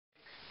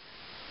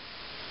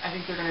I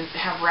think they're going to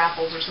have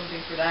raffles or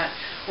something for that.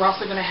 We're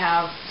also going to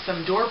have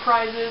some door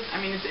prizes. I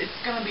mean, it's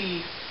going to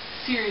be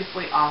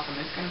seriously awesome.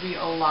 It's going to be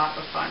a lot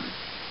of fun.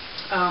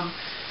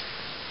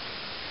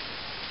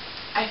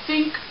 I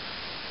think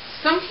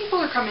some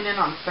people are coming in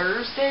on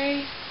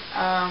Thursday.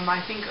 I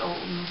think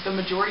the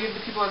majority of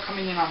the people are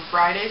coming in on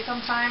Friday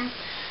sometime.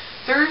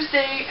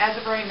 Thursday, as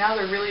of right now,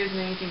 there really isn't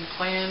anything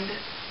planned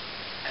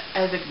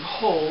as a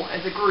whole,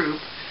 as a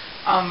group.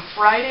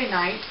 Friday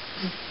night,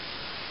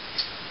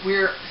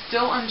 we're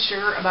still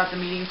unsure about the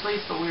meeting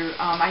place, but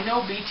I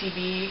know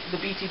BTV, the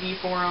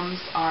BTV forums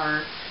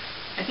are,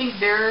 I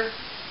think they're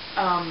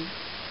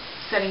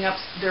setting up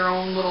their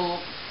own little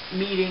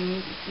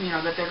meeting,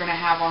 that they're going to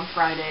have on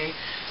Friday.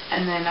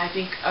 And then I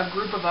think a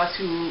group of us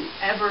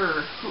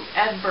whoever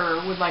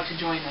would like to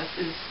join us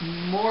is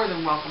more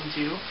than welcome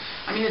to.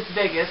 I mean, it's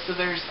Vegas, so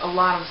there's a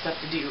lot of stuff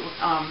to do.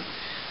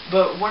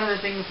 But one of the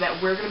things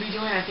that we're going to be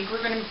doing, I think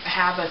we're going to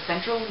have a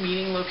central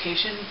meeting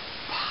location.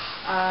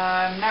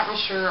 I'm not real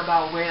sure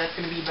about where that's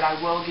going to be, but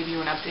I will give you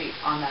an update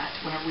on that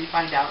whenever we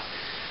find out.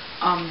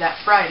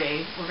 That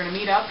Friday, we're going to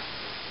meet up.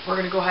 We're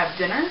going to go have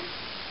dinner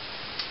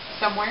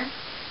somewhere.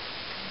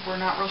 We're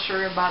not real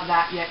sure about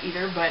that yet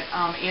either, but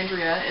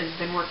Andrea has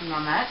been working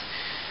on that.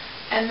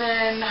 And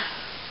then,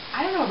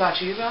 I don't know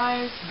about you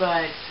guys,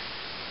 but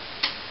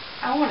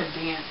I want to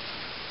dance.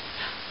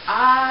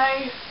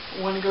 I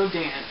want to go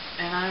dance,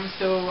 and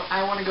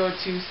I want to go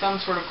to some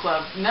sort of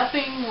club.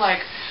 Nothing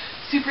like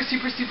super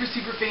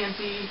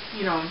fancy,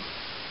 I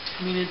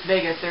mean, it's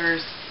Vegas,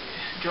 there's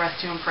dress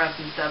to impress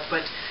and stuff,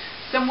 but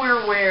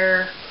somewhere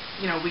where,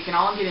 we can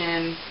all get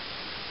in,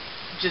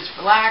 just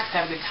relax,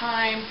 have a good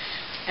time,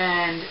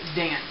 and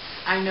dance.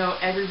 I know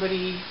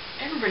everybody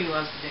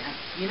loves to dance,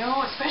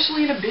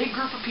 especially in a big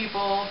group of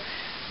people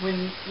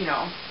when,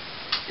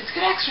 it's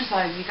good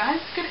exercise, you guys,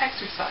 it's good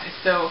exercise.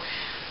 So,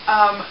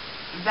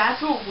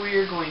 that's what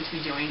we're going to be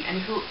doing,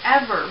 and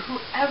whoever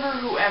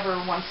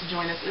wants to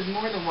join us is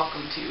more than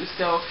welcome to.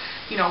 So,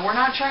 we're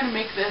not trying to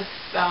make this,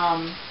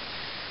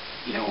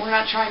 we're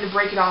not trying to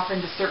break it off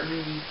into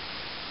certain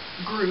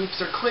groups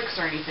or cliques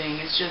or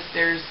anything. It's just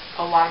there's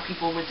a lot of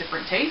people with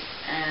different tastes,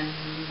 and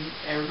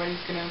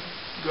everybody's going to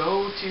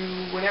go to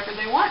whatever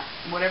they want,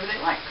 whatever they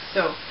like.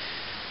 So,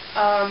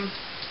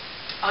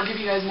 I'll give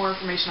you guys more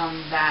information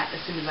on that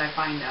as soon as I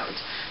find out.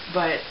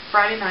 But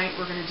Friday night,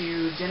 we're going to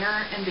do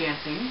dinner and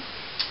dancing.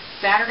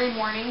 Saturday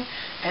morning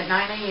at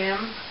 9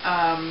 a.m.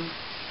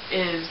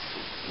 Is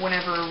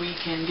whenever we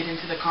can get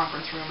into the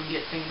conference room and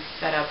get things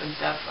set up and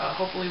stuff.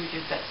 Hopefully we can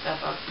set stuff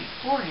up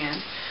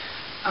beforehand.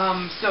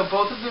 So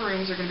both of the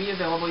rooms are going to be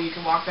available. You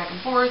can walk back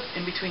and forth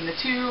in between the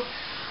two.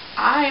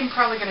 I'm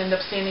probably going to end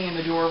up standing in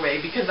the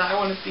doorway because I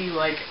want to see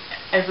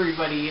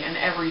everybody and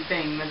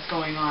everything that's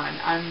going on.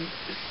 I'm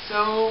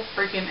so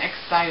freaking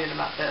excited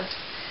about this.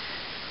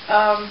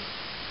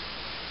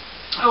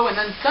 Oh, and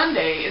then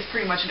Sunday is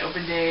pretty much an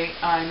open day.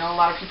 I know a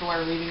lot of people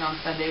are leaving on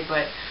Sunday,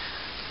 but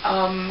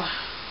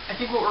I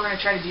think what we're going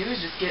to try to do is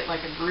just get a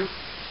group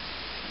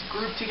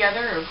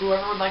together, or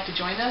whoever would like to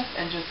join us,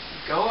 and just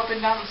go up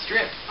and down the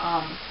strip.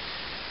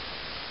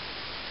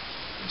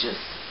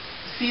 Just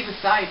see the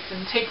sights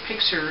and take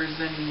pictures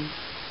and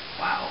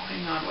wow,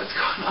 hang on, what's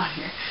going on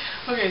here?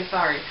 Okay,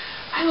 sorry.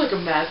 I look a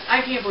mess.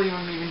 I can't believe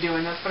I'm even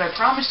doing this, but I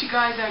promised you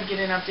guys I'd get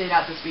an update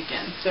out this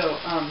weekend. So,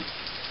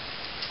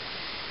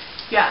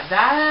 yeah,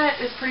 that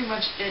is pretty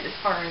much it as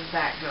far as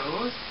that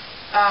goes.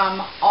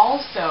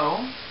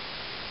 Also,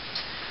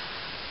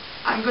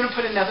 I'm going to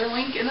put another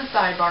link in the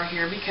sidebar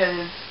here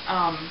because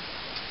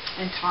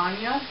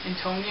Tony, I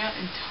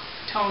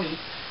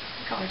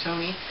call her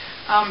Tony.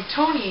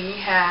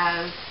 Tony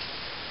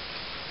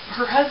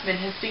her husband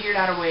has figured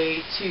out a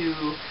way to,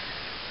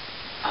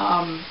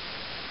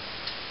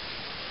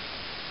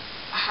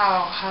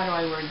 how do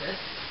I word this?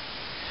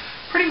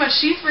 Pretty much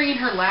she's bringing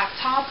her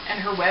laptop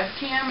and her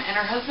webcam, and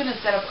her husband has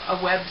set up a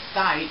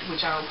website,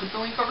 which I will put the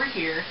link over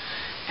here,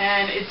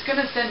 and it's going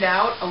to send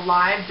out a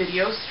live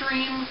video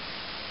stream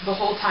the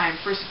whole time.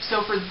 I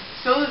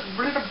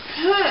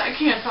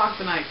can't talk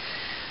tonight.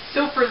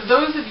 So for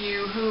those of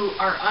you who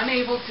are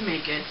unable to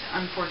make it,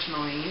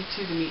 unfortunately,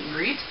 to the meet and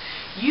greet,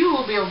 you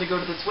will be able to go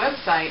to this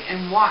website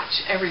and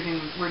watch everything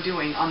we're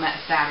doing on that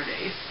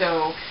Saturday.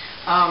 So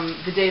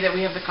the day that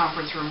we have the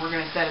conference room, we're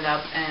going to set it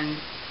up,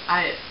 and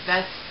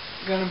that's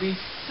going to be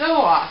so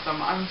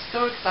awesome. I'm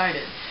so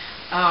excited.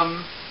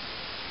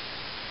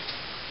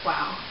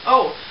 Wow.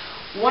 Oh,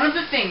 one of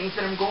the things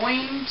that I'm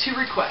going to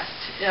request,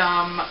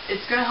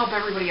 it's going to help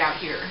everybody out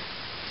here.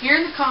 Here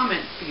in the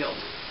comments field,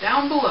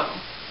 down below,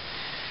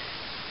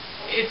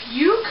 if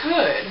you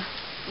could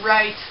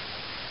write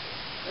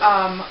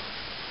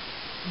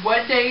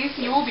what days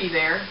you will be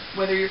there,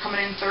 whether you're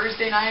coming in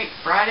Thursday night,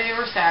 Friday,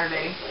 or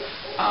Saturday,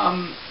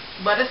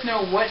 let us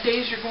know what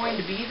days you're going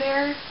to be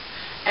there,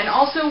 and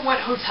also what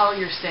hotel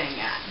you're staying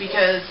at,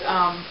 because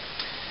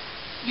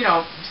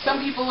some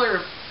people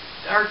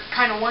are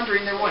kind of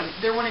wondering, they're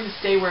wanting to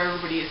stay where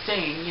everybody is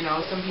staying.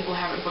 Some people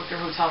haven't booked their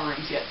hotel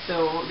rooms yet,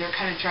 so they're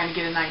kind of trying to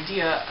get an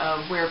idea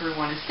of where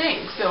everyone is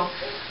staying. So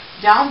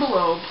down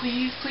below,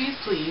 please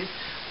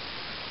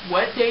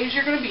what days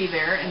you're going to be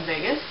there in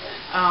Vegas.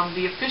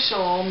 The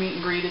official meet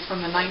and greet is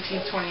from the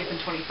 19th, 20th, and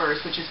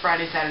 21st, which is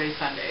Friday, Saturday,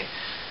 Sunday.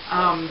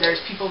 There's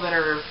people that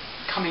are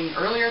coming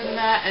earlier than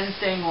that and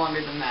staying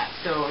longer than that,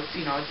 so it's,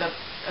 you know, it's up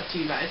to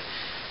you guys.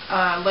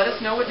 Let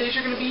us know what days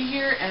you're going to be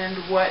here and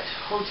what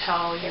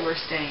hotel you are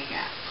staying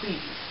at,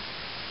 please,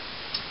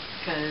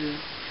 because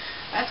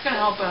that's going to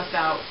help us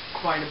out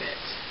quite a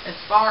bit. As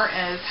far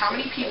as how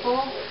many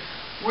people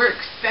we're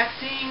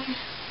expecting,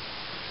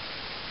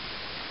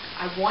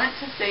 I want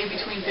to say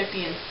between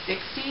 50 and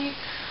 60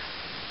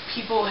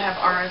 people have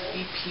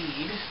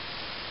RSVP'd,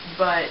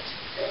 but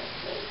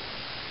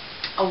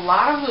a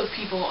lot of those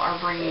people are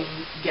bringing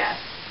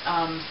guests.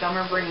 Some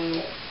are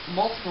bringing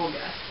multiple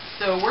guests.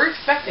 So we're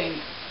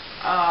expecting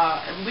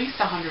at least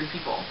 100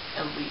 people,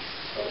 at least.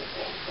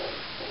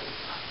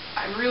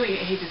 I really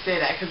hate to say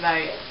that because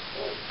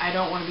I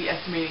don't want to be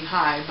estimating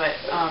high, but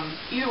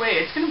either way,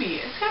 it's gonna be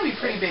a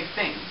pretty big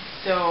thing.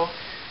 So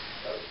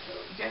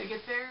you gotta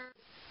get there.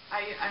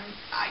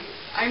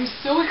 I'm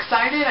so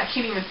excited. I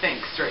can't even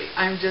think straight.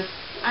 I'm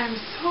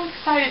so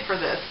excited for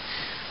this.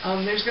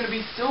 There's going to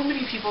be so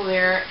many people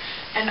there,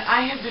 and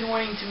I have been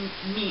wanting to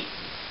meet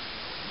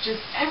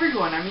just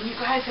everyone. I mean, you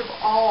guys have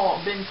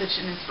all been such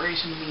an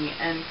inspiration to me,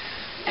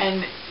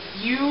 and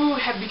you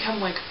have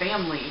become like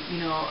family, you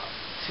know,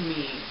 to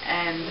me,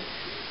 and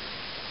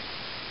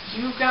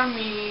you've gotten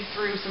me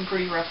through some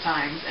pretty rough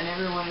times, and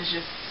everyone is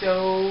just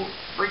so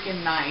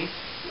freaking nice.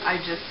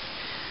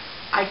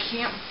 I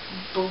can't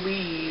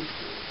believe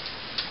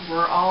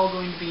we're all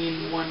going to be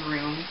in one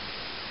room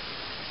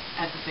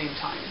at the same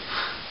time.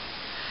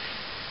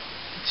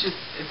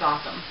 It's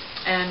awesome.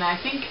 And I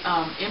think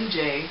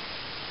MJ,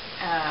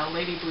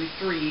 Lady Blue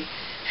 3,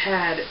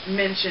 had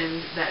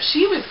mentioned that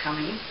she was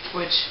coming,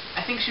 which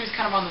I think she was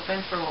kind of on the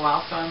fence for a little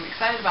while, so I'm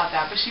excited about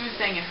that. But she was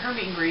saying in her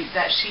meet and greet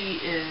that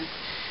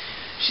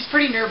she's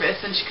pretty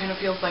nervous, and she kind of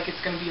feels like it's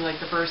going to be like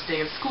the first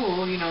day of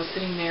school, you know,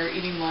 sitting there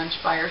eating lunch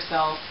by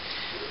herself.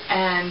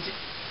 And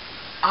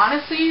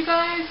honestly, you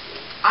guys,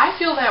 I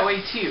feel that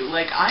way too.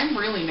 Like, I'm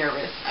really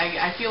nervous.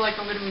 I feel like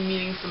I'm going to be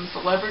meeting some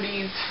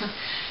celebrities,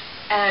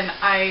 and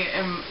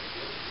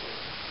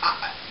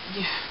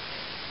yeah,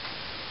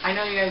 I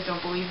know you guys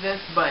don't believe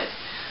this, but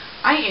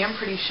I am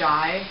pretty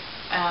shy.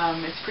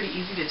 It's pretty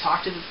easy to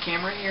talk to this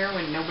camera here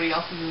when nobody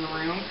else is in the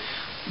room,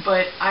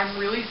 but I'm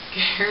really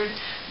scared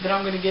that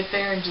I'm going to get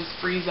there and just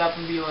freeze up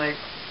and be like,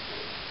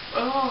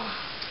 oh.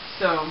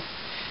 So,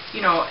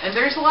 you know, and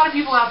there's a lot of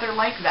people out there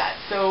like that.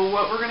 So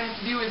what we're going to have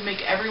to do is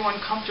make everyone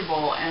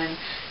comfortable, and,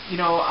 you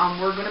know,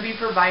 we're going to be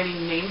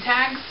providing name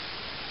tags.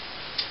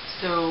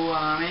 So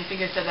I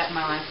think I said that in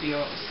my last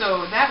video.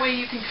 So that way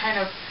you can kind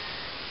of,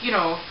 you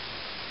know,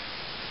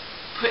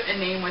 put a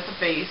name with a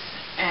face,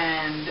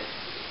 and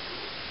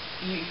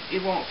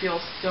it won't feel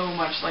so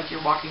much like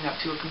you're walking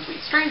up to a complete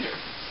stranger.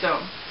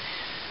 So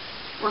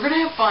we're going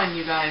to have fun,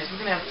 you guys. We're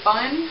going to have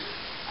fun,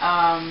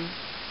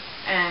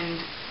 and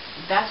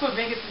that's what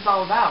Vegas is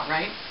all about,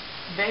 right?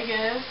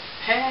 Vegas.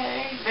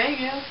 Hey,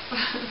 Vegas.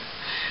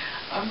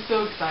 I'm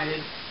so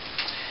excited.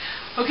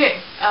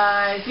 Okay,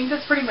 I think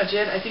that's pretty much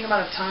it. I think I'm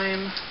out of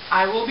time.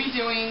 I will be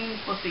doing,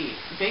 let's see,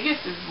 Vegas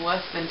is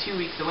less than 2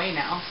 weeks away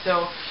now,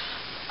 so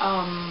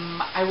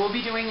I will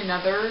be doing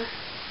another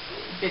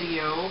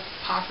video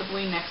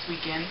possibly next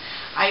weekend.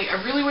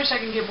 I really wish I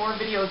could get more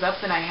videos up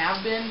than I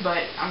have been,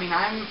 but I mean,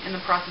 I'm in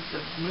the process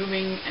of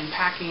moving and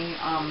packing.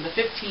 The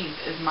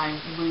 15th is my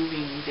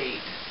moving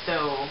date,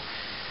 so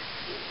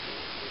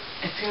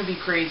it's going to be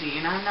crazy,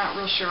 and I'm not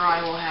real sure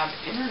I will have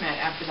internet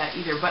after that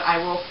either, but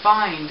I will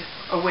find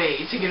a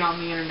way to get on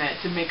the internet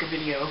to make a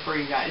video for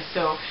you guys.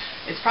 So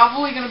it's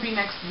probably going to be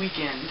next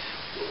weekend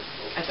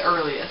at the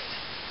earliest,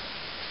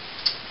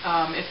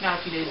 if not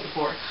a few days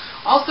before.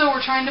 Also,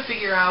 we're trying to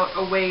figure out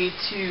a way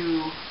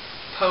to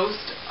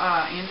post,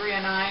 Andrea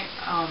and I,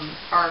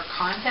 our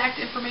contact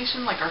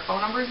information, like our phone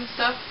numbers and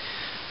stuff.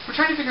 We're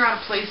trying to figure out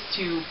a place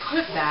to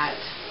put that.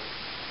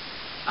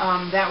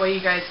 That way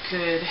you guys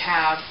could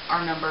have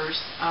our numbers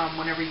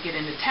whenever you get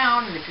into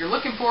town, and if you're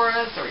looking for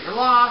us, or you're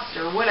lost,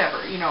 or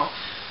whatever, you know.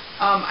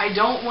 I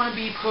don't want to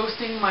be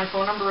posting my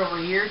phone number over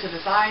here to the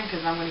side,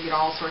 because I'm going to get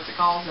all sorts of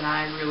calls, and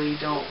I really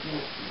don't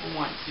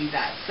want to do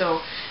that.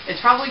 So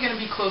it's probably going to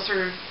be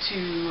closer to,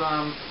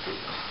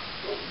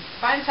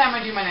 by the time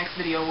I do my next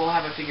video, we'll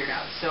have it figured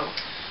out. So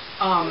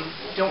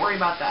don't worry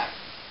about that.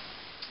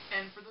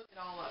 And for those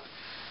that all up.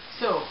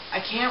 So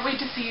I can't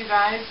wait to see you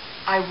guys.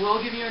 I will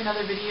give you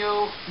another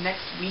video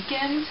next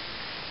weekend.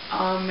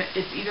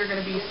 It's either going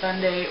to be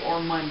Sunday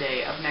or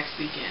Monday of next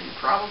weekend.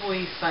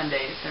 Probably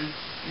Sunday, since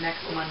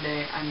next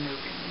Monday I'm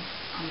moving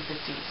on the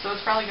 15th. So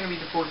it's probably going to be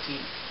the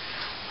 14th.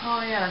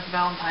 Oh yeah, it's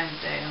Valentine's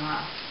Day,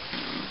 huh?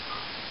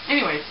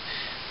 Anyways,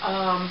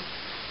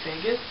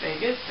 Vegas,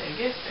 Vegas,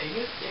 Vegas,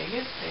 Vegas,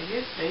 Vegas,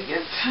 Vegas,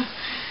 Vegas.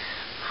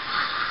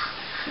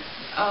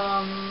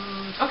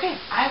 Okay,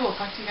 I will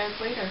talk to you guys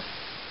later.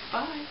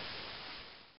 Bye.